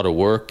that's a lot of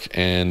work.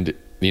 And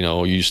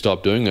you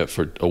stop doing it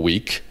for a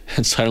week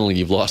and suddenly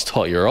you've lost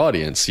all your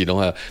audience. They're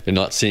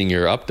not seeing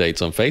your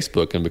updates on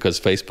Facebook. And because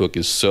Facebook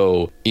is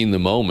so in the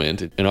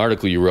moment, an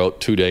article you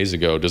wrote 2 days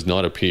ago does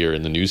not appear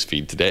in the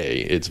newsfeed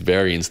today. It's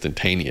very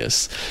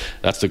instantaneous.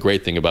 That's the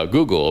great thing about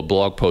Google. A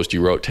blog post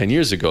you wrote 10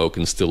 years ago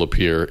can still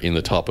appear in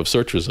the top of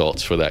search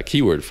results for that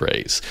keyword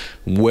phrase.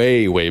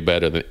 Way, way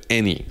better than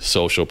any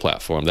social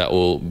platform. That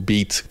will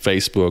beat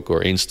Facebook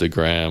or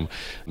Instagram.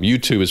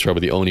 YouTube is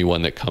probably the only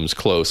one that comes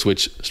close,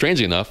 which,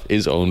 strangely enough,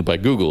 is owned by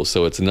Google.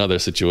 So it's another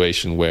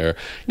situation where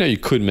you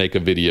could make a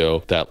video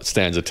that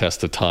stands a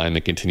test of time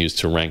and continues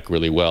to rank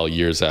really well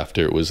years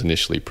after it was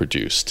initially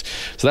produced.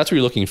 So that's what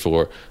you're looking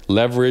for.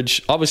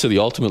 Leverage. Obviously, the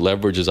ultimate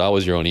leverage is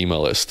always your own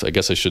email list. I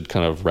guess I should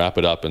kind of wrap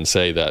it up and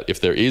say that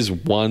if there is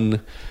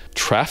one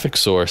traffic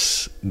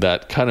source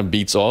that kind of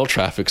beats all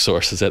traffic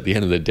sources at the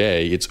end of the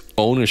day, it's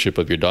ownership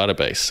of your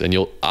database. And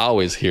you'll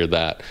always hear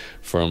that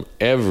from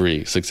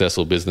every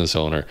successful business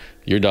owner.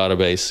 Your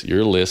database,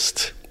 your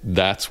list,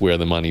 that's where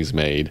the money's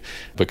made.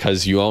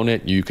 Because you own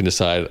it, you can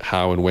decide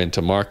how and when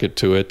to market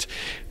to it.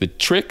 The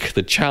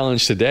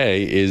challenge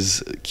today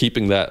is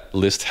keeping that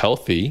list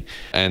healthy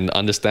and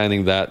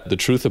understanding that the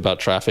truth about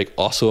traffic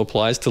also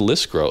applies to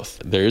list growth.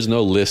 There is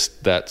no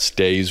list that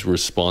stays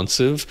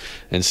responsive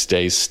and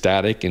stays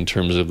static in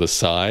terms of the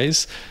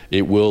size.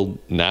 It will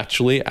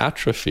naturally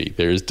atrophy.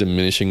 There is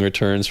diminishing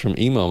returns from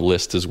email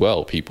lists as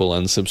well. People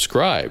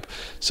unsubscribe.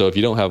 So if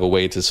you don't have a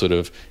way to sort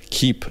of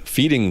keep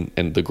feeding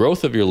and the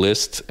growth of your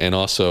list, and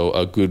also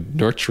a good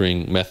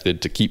nurturing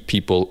method to keep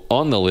people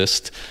on the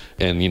list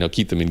and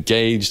keep them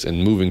engaged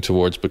and moving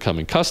towards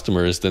becoming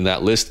customers, then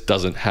that list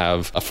doesn't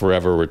have a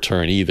forever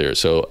return either.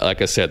 So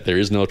like I said, there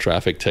is no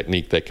traffic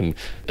technique that can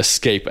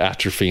escape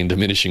atrophy and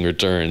diminishing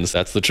returns.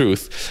 That's the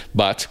truth.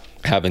 But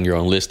having your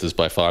own list is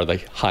by far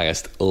the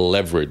highest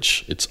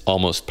leverage. It's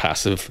almost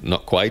passive,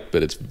 not quite,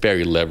 but it's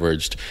very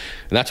leveraged.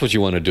 And that's what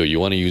you want to do. You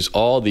want to use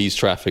all these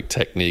traffic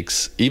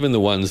techniques, even the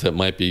ones that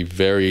might be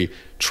very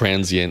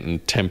transient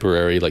and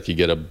temporary, like you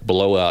get a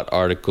blowout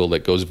article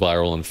that goes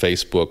viral on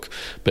Facebook,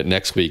 but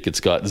next week it's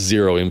got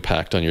zero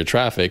impact on your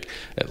traffic.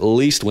 At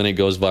least when it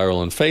goes viral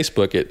on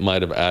Facebook, it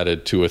might have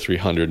added 200 or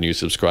 300 new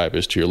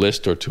subscribers to your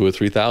list, or 2,000 or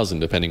 3,000,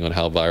 depending on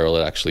how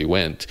viral it actually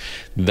went.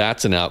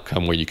 That's an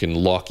outcome where you can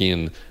lock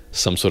in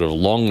some sort of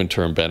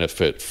long-term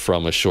benefit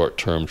from a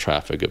short-term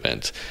traffic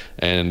event.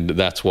 And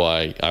that's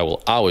why I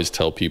will always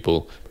tell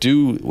people,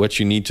 do what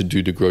you need to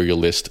do to grow your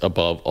list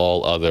above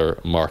all other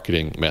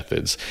marketing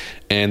methods.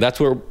 And that's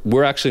where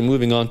we're actually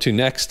moving on to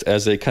next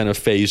as a kind of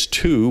phase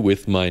 2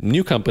 with my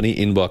new company,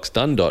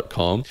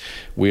 inboxdone.com.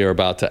 We are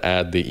about to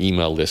add the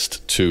email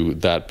list to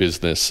that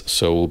business.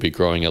 So we'll be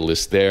growing a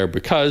list there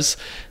because,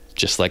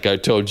 just like I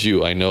told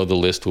you, I know the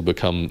list will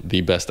become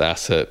the best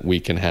asset we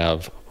can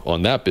have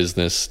on that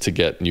business to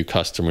get new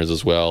customers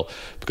as well,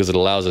 because it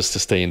allows us to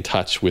stay in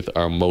touch with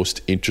our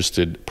most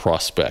interested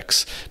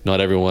prospects.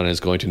 Not everyone is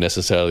going to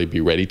necessarily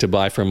be ready to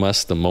buy from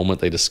us the moment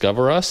they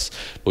discover us.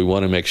 We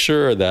want to make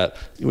sure that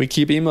we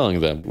keep emailing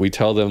them. We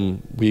tell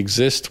them we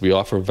exist, we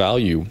offer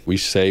value. We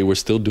say we're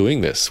still doing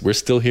this. We're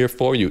still here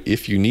for you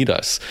if you need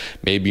us.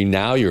 Maybe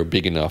now you're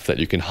big enough that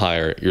you can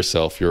hire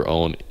yourself your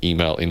own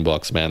email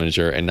inbox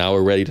manager, and now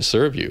we're ready to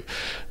serve you.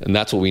 And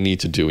that's what we need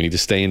to do. We need to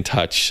stay in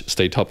touch,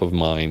 stay top of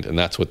mind, and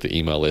that's what the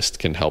email list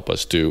can help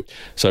us do.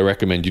 So I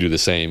recommend you do the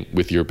same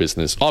with your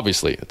business.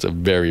 Obviously, it's a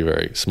very,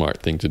 very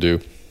smart thing to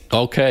do.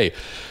 Okay.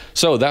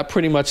 So that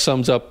pretty much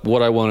sums up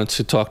what I wanted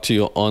to talk to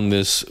you on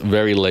this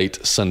very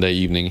late Sunday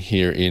evening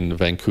here in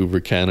Vancouver,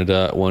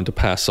 Canada. I wanted to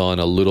pass on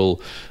a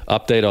little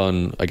update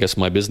on, I guess,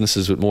 my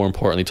businesses, but more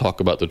importantly, talk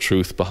about the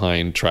truth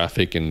behind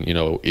traffic and,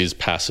 is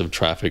passive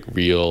traffic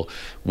real?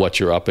 What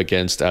you're up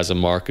against as a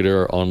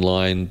marketer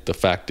online. The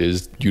fact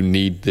is, you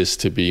need this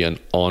to be an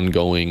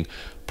ongoing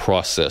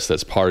process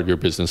that's part of your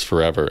business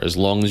forever. As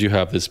long as you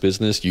have this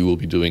business, you will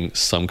be doing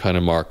some kind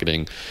of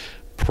marketing,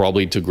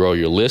 probably to grow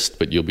your list,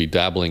 but you'll be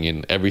dabbling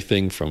in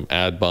everything from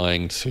ad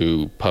buying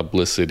to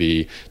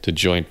publicity to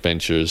joint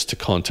ventures to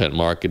content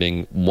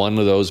marketing. One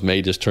of those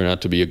may just turn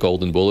out to be a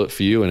golden bullet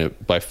for you, and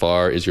it by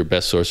far is your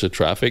best source of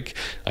traffic.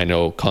 I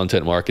know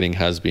content marketing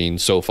has been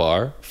so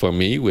far for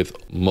me with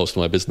most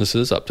of my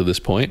businesses up to this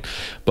point,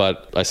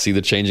 but I see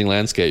the changing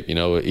landscape.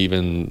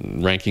 Even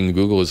ranking in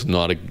Google is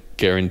not a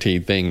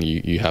guaranteed thing.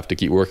 You have to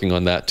keep working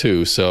on that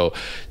too. So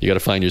you got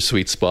to find your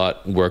sweet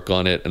spot, work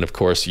on it, and of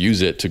course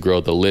use it to grow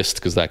the list,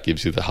 because that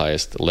gives you the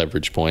highest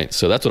leverage point.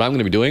 So that's what I'm going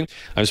to be doing.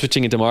 I'm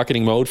switching into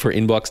marketing mode for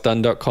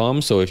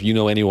inboxdone.com. So if you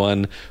know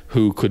anyone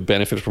who could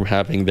benefit from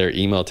having their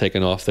email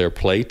taken off their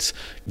plate,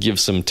 give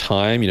some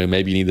time.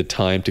 Maybe you need the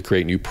time to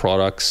create new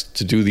products,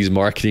 to do these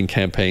marketing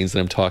campaigns that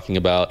I'm talking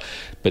about.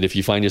 But if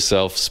you find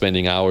yourself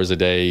spending hours a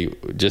day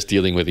just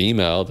dealing with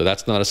email,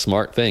 that's not a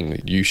smart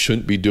thing. You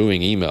shouldn't be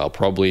doing email.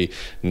 Probably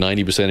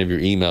 90% of your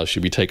email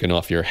should be taken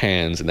off your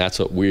hands, and that's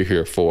what we're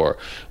here for.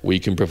 We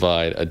can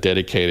provide a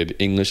dedicated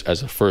English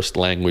as a first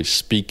language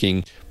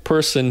speaking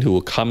person who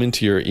will come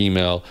into your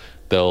email.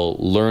 They'll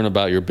learn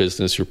about your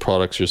business, your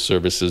products, your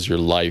services, your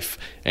life,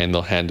 and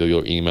they'll handle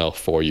your email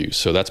for you.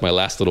 So that's my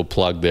last little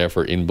plug there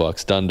for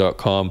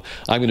inboxdone.com.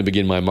 I'm going to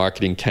begin my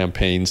marketing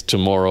campaigns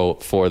tomorrow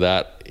for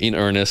that in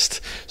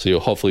earnest. So you'll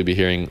hopefully be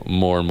hearing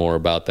more and more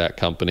about that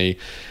company.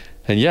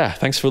 And yeah,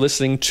 thanks for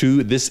listening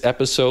to this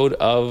episode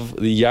of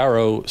the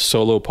Yarrow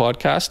Solo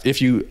Podcast.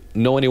 If you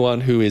know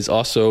anyone who is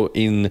also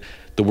in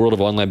the world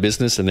of online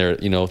business and they're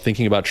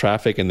thinking about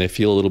traffic and they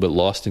feel a little bit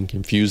lost and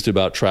confused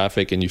about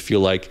traffic, and you feel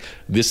like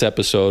this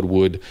episode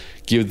would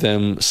give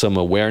them some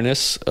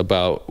awareness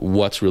about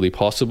what's really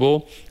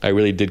possible, I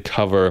really did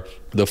cover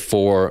the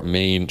 4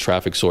 main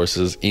traffic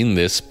sources in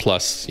this,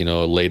 plus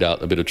laid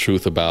out a bit of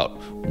truth about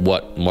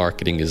what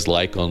marketing is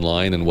like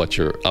online and what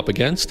you're up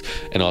against,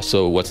 and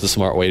also what's the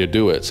smart way to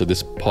do it. So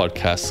this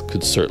podcast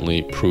could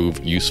certainly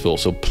prove useful.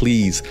 So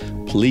please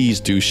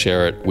do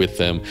share it with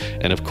them.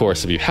 And of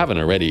course, if you haven't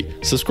already,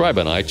 subscribe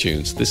on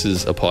iTunes. This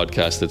is a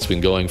podcast that's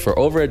been going for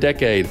over a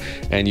decade,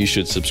 and you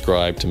should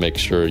subscribe to make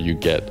sure you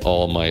get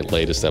all my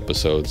latest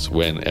episodes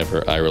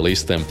whenever I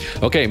release them.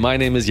 Okay, my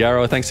name is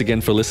Yarrow. Thanks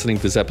again for listening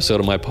to this episode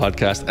of my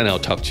podcast, and I'll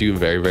talk to you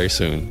very, very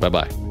soon.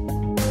 Bye-bye.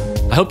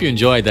 I hope you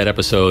enjoyed that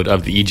episode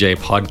of the EJ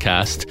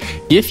podcast.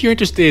 If you're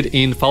interested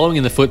in following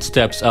in the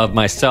footsteps of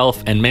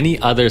myself and many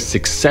other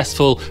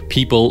successful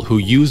people who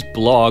use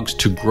blogs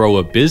to grow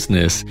a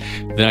business,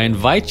 then I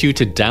invite you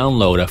to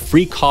download a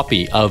free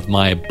copy of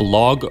my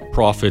Blog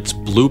Profits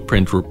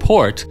Blueprint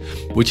report,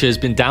 which has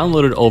been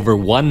downloaded over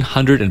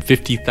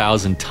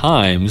 150,000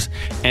 times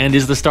and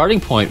is the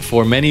starting point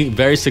for many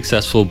very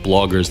successful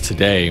bloggers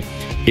today.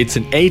 It's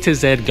an A to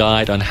Z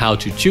guide on how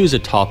to choose a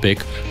topic,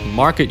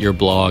 market your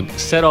blog,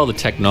 set all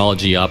the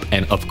technology up,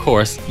 and of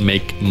course,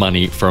 make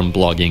money from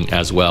blogging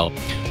as well.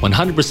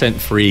 100%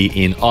 free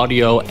in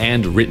audio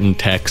and written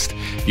text.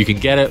 You can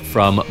get it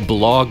from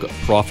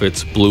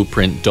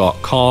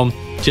blogprofitsblueprint.com.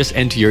 Just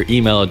enter your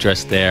email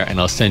address there and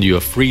I'll send you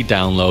a free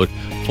download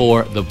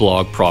for the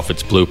Blog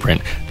Profits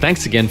Blueprint.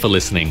 Thanks again for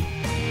listening.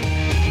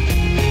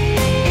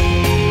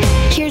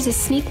 Here's a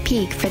sneak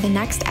peek for the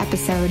next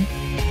episode.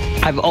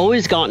 I've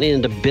always gotten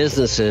into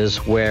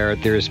businesses where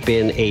there's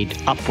been an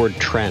upward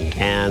trend.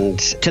 And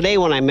today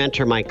when I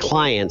mentor my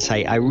clients,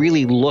 I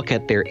really look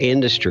at their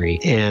industry.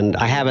 And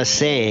I have a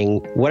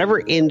saying,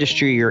 whatever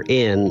industry you're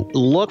in,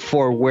 look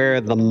for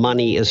where the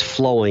money is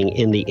flowing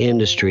in the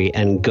industry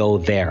and go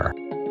there.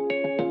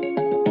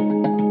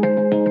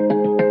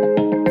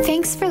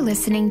 Thanks for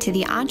listening to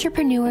the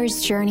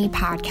Entrepreneur's Journey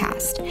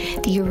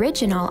podcast, the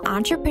original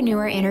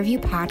entrepreneur interview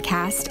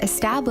podcast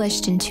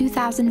established in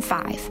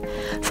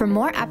 2005. For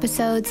more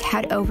episodes,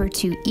 head over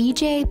to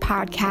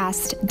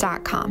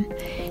ejpodcast.com.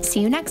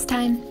 See you next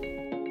time.